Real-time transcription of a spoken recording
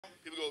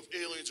People go, if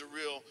aliens are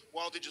real,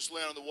 why don't they just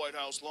land on the White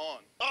House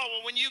lawn? Oh,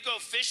 well, when you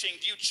go fishing,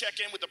 do you check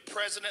in with the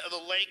president of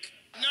the lake?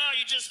 No,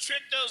 you just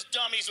trick those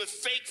dummies with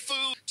fake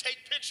food, take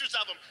pictures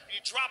of them, and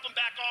you drop them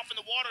back off in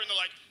the water, and they're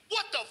like,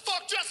 what the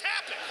fuck just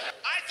happened?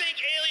 I think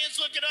aliens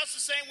look at us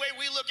the same way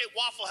we look at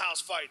Waffle House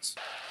fights.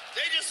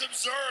 They just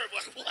observe,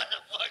 like, what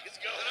the fuck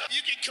is going on? You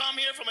can come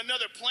here from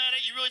another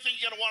planet. You really think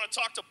you're gonna want to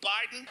talk to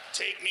Biden?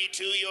 Take me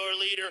to your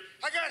leader.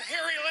 I got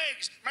hairy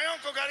legs. My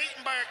uncle got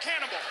eaten by a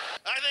cannibal.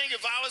 I think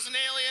if I was an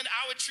alien,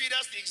 I would treat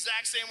us the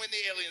exact same way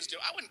the aliens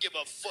do. I wouldn't give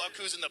a fuck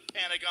who's in the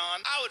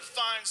Pentagon. I would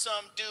find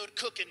some dude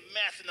cooking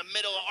meth in the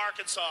middle of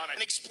Arkansas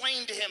and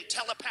explain to him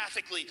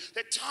telepathically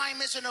that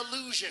time is an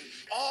illusion.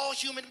 All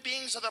human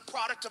beings are the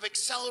product of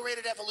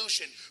accelerated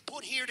evolution,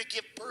 put here to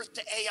give birth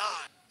to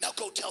AI. Now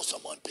go tell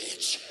someone,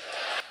 bitch.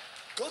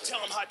 Go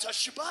tell them how I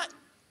touched your butt.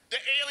 The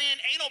alien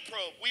anal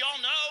probe, we all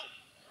know.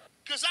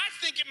 Because I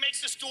think it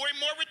makes the story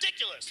more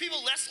ridiculous.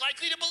 People less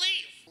likely to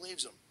believe.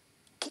 Believes him.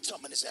 Put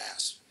something in his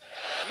ass.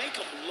 Make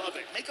him love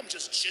it. Make him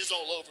just jizz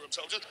all over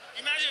himself. Just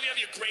imagine if you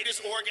have your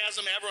greatest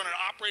orgasm ever on an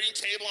operating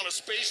table on a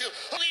spaceship.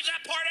 Leave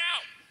that part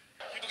out.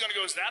 People are gonna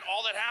go, is that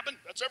all that happened?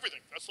 That's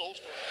everything. That's the whole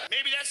story.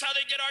 Maybe that's how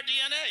they get our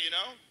DNA, you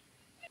know?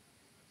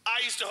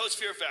 I used to host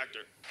Fear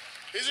Factor.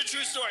 Here's a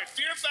true story.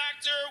 Fear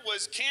Factor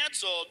was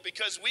canceled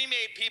because we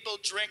made people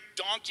drink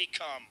donkey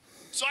cum.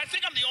 So I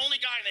think I'm the only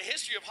guy in the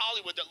history of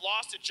Hollywood that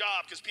lost a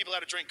job because people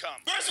had to drink cum.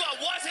 First of all,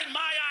 it wasn't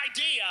my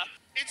idea.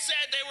 It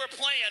said they were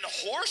playing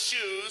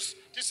horseshoes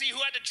to see who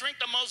had to drink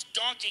the most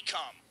donkey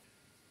cum.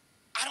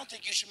 I don't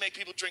think you should make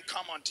people drink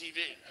cum on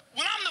TV.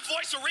 When I'm the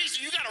voice of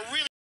reason, you got a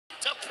really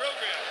tough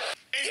program.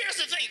 And here's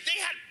the thing, they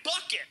had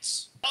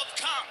buckets of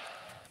cum.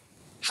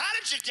 How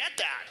did you get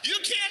that? You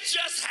can't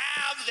just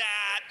have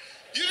that.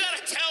 You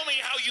gotta tell me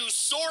how you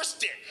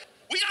sourced it.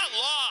 We got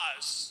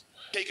laws.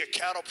 Take a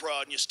cattle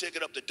prod and you stick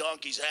it up the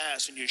donkey's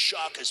ass and you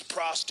shock his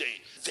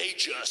prostate. They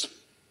just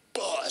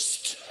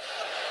bust.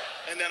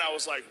 And then I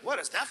was like, what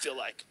does that feel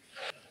like?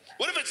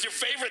 What if it's your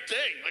favorite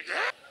thing?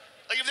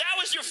 Like if that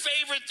was your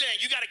favorite thing,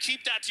 you gotta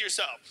keep that to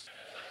yourself.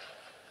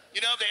 You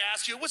know, they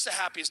ask you, what's the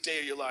happiest day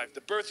of your life?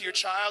 The birth of your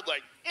child?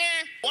 Like,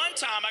 One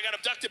time I got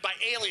abducted by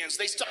aliens.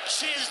 They stuck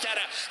jizzed out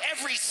of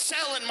every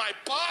cell in my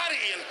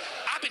body, and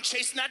I've been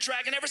chasing that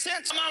dragon ever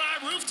since. I'm on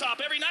our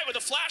rooftop every night with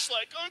a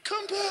flashlight going,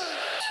 come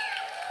back.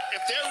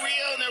 If they're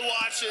real and they're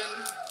watching,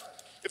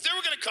 if they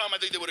were gonna come, I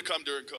think they would have come during